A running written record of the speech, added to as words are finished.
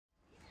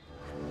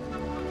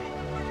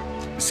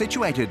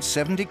Situated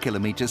 70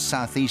 kilometers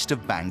southeast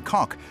of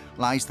Bangkok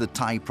lies the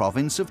Thai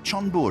province of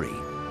Chonburi.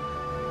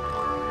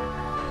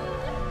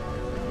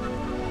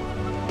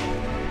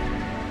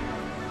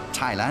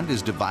 Thailand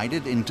is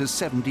divided into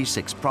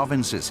 76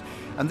 provinces,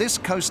 and this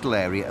coastal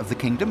area of the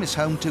kingdom is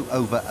home to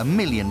over 1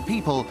 million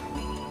people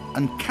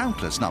and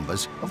countless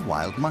numbers of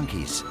wild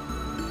monkeys.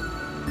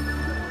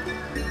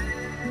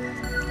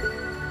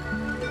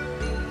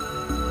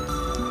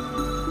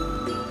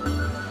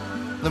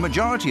 The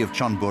majority of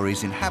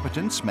Chonburi's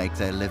inhabitants make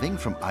their living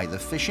from either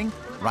fishing,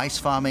 rice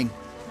farming,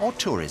 or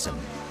tourism.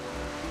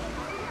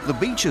 The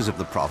beaches of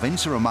the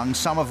province are among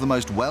some of the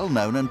most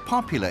well-known and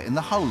popular in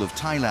the whole of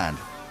Thailand.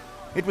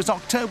 It was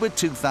October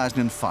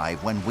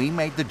 2005 when we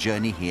made the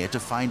journey here to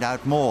find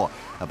out more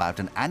about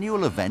an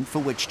annual event for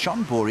which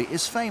Chonburi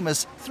is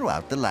famous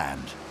throughout the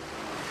land.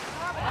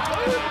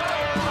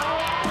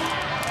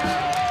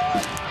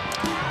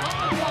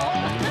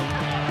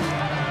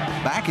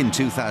 Back in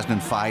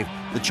 2005,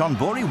 the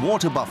Chonburi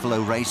water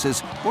buffalo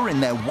races were in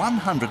their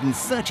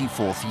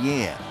 134th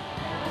year.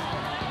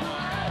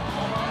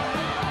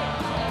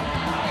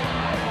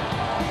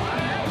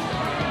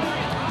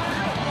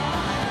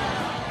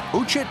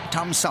 Uchit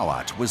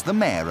Tamsawat was the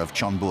mayor of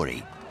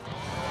Chonburi.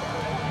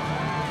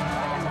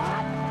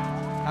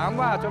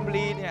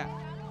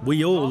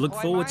 We all look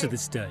forward to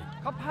this day.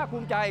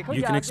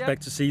 You can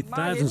expect to see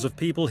thousands of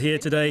people here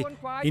today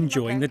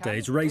enjoying the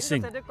day's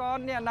racing.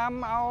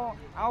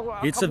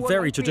 It's a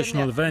very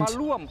traditional event,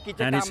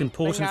 and it's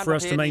important for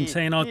us to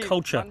maintain our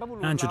culture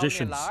and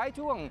traditions.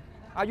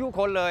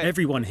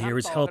 Everyone here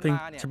is helping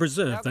to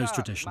preserve those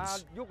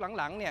traditions.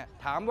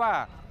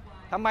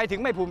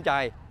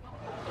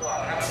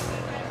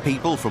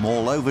 People from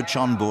all over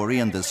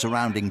Chonburi and the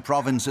surrounding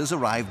provinces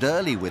arrived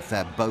early with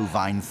their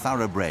bovine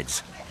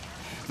thoroughbreds.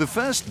 The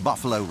first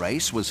buffalo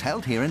race was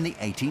held here in the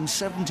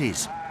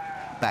 1870s.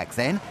 Back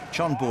then,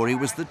 Chonburi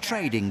was the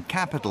trading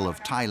capital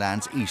of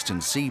Thailand's eastern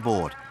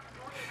seaboard.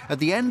 At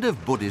the end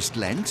of Buddhist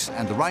Lent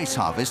and the rice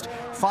harvest,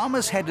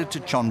 farmers headed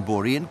to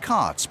Chonburi in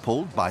carts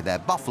pulled by their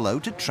buffalo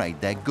to trade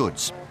their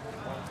goods.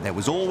 There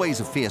was always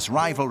a fierce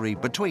rivalry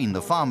between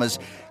the farmers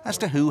as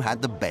to who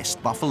had the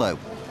best buffalo.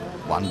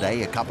 One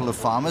day, a couple of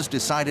farmers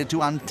decided to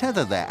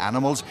untether their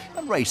animals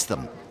and race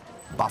them.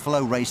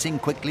 Buffalo racing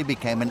quickly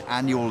became an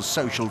annual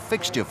social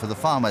fixture for the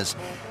farmers,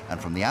 and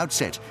from the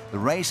outset, the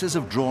races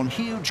have drawn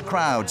huge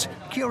crowds,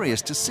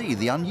 curious to see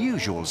the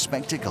unusual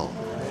spectacle.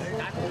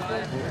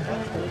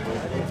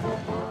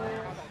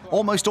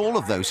 Almost all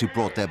of those who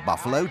brought their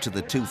buffalo to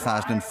the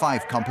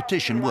 2005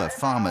 competition were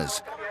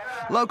farmers.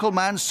 Local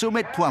man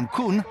Sumit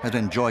Puamkun had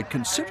enjoyed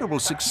considerable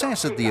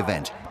success at the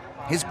event.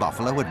 His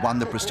buffalo had won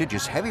the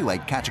prestigious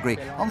heavyweight category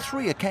on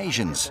 3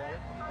 occasions.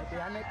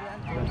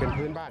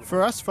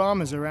 For us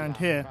farmers around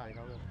here,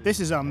 this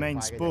is our main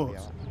sport.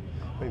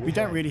 We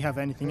don't really have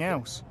anything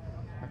else.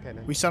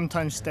 We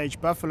sometimes stage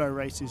buffalo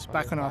races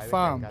back on our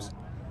farms.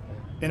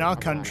 In our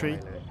country,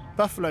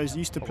 buffaloes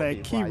used to play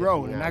a key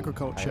role in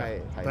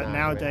agriculture, but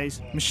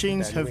nowadays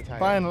machines have,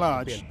 by and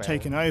large,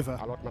 taken over.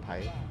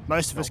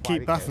 Most of us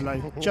keep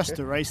buffalo just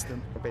to race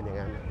them.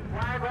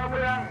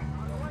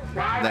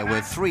 There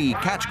were 3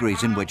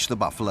 categories in which the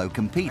buffalo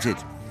competed: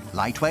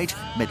 lightweight,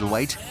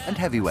 middleweight and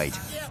heavyweight.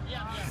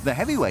 The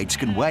heavyweights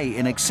can weigh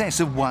in excess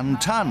of 1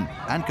 ton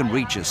and can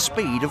reach a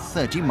speed of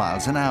 30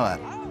 miles an hour.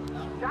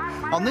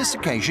 On this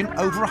occasion,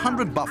 over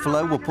 100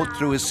 buffalo were put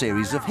through a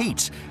series of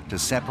heats to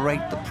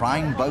separate the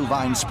prime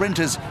bovine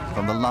sprinters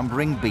from the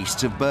lumbering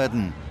beasts of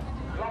burden.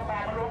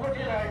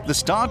 The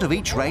start of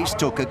each race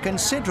took a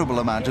considerable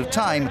amount of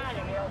time,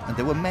 and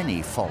there were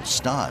many false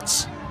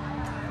starts.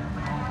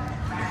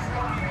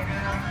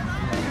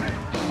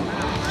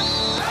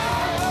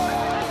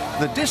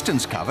 The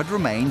distance covered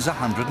remains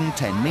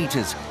 110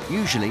 meters,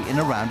 usually in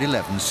around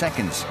 11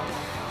 seconds.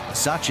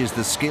 Such is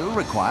the skill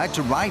required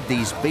to ride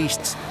these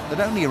beasts that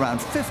only around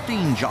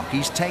 15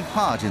 jockeys take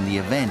part in the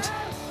event.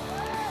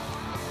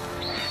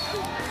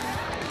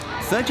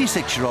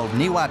 36-year-old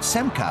Niwat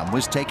Semkam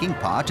was taking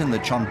part in the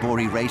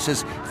Chonburi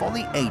races for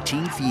the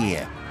 18th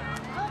year.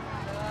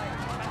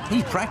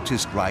 He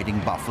practiced riding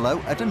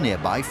buffalo at a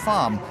nearby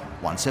farm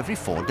once every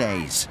 4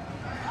 days.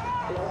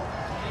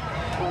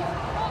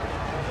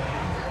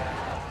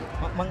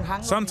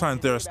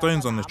 Sometimes there are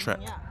stones on the track.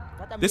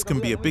 This can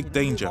be a big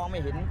danger.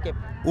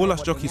 All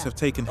us jockeys have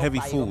taken heavy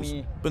falls,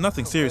 but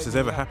nothing serious has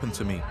ever happened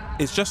to me.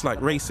 It's just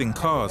like racing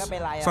cars.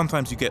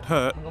 Sometimes you get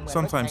hurt,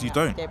 sometimes you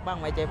don't.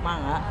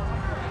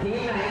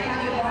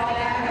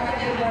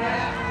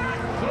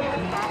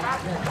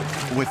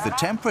 With the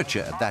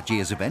temperature at that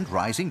year's event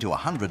rising to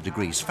 100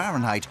 degrees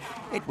Fahrenheit,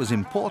 it was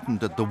important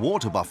that the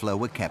water buffalo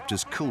were kept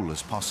as cool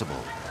as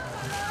possible.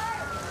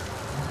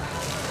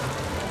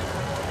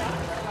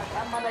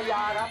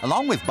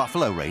 Along with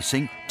buffalo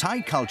racing,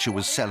 Thai culture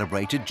was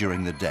celebrated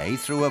during the day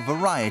through a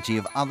variety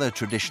of other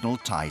traditional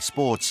Thai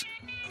sports.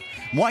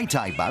 Muay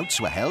Thai bouts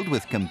were held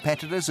with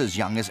competitors as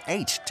young as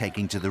 8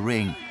 taking to the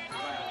ring.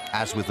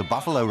 As with the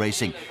buffalo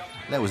racing,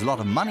 there was a lot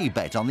of money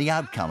bet on the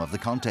outcome of the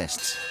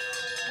contests.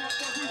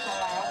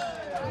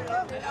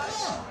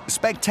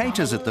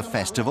 Spectators at the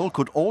festival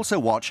could also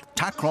watch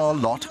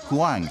Takraw Lot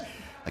Huang,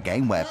 a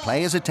game where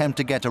players attempt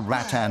to get a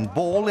rattan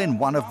ball in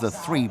one of the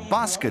 3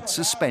 baskets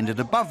suspended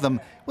above them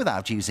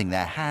without using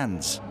their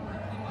hands.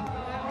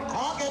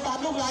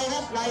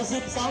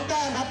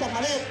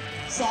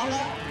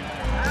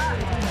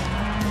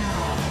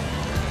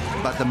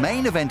 But the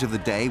main event of the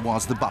day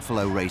was the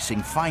buffalo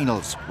racing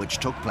finals, which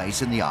took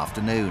place in the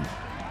afternoon.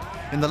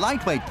 In the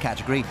lightweight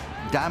category,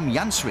 Dam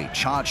Yansri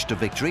charged to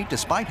victory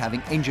despite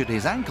having injured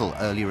his ankle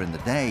earlier in the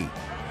day.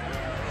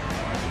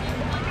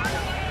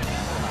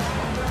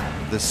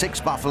 The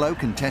 6 buffalo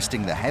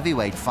contesting the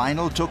heavyweight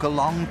final took a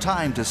long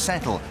time to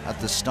settle at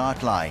the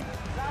start line.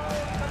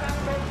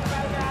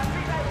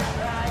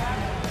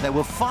 There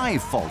were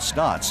 5 false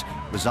starts,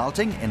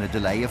 resulting in a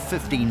delay of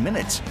 15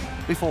 minutes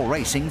before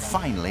racing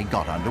finally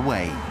got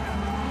underway.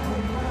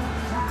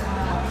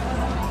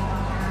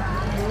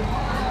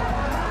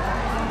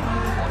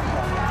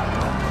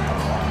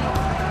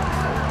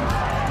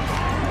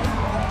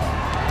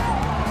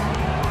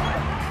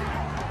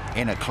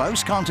 In a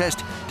close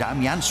contest,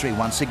 Dam Yansri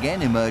once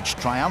again emerged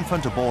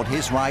triumphant aboard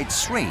his ride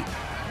Sri.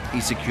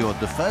 He secured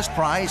the first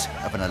prize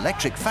of an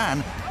electric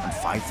fan and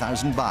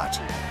 5,000 baht.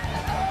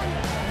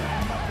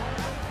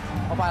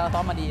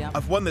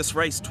 I've won this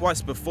race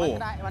twice before,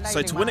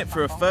 so to win it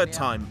for a 3rd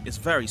time is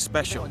very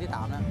special.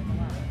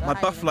 My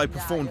buffalo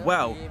performed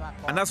well,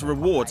 and as a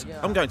reward,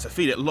 I'm going to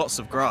feed it lots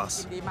of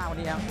grass.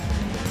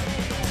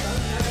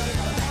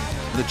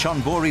 The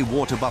Chonburi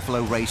water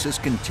buffalo races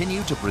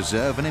continue to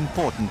preserve an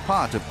important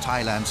part of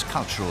Thailand's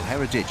cultural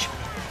heritage.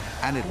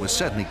 And it was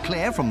certainly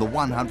clear from the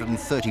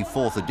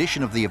 134th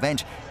edition of the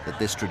event that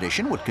this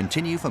tradition would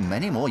continue for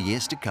many more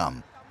years to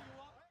come.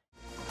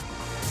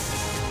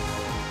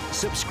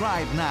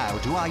 Subscribe now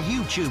to our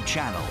YouTube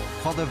channel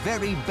for the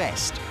very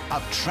best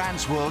of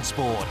Trans World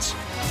Sports.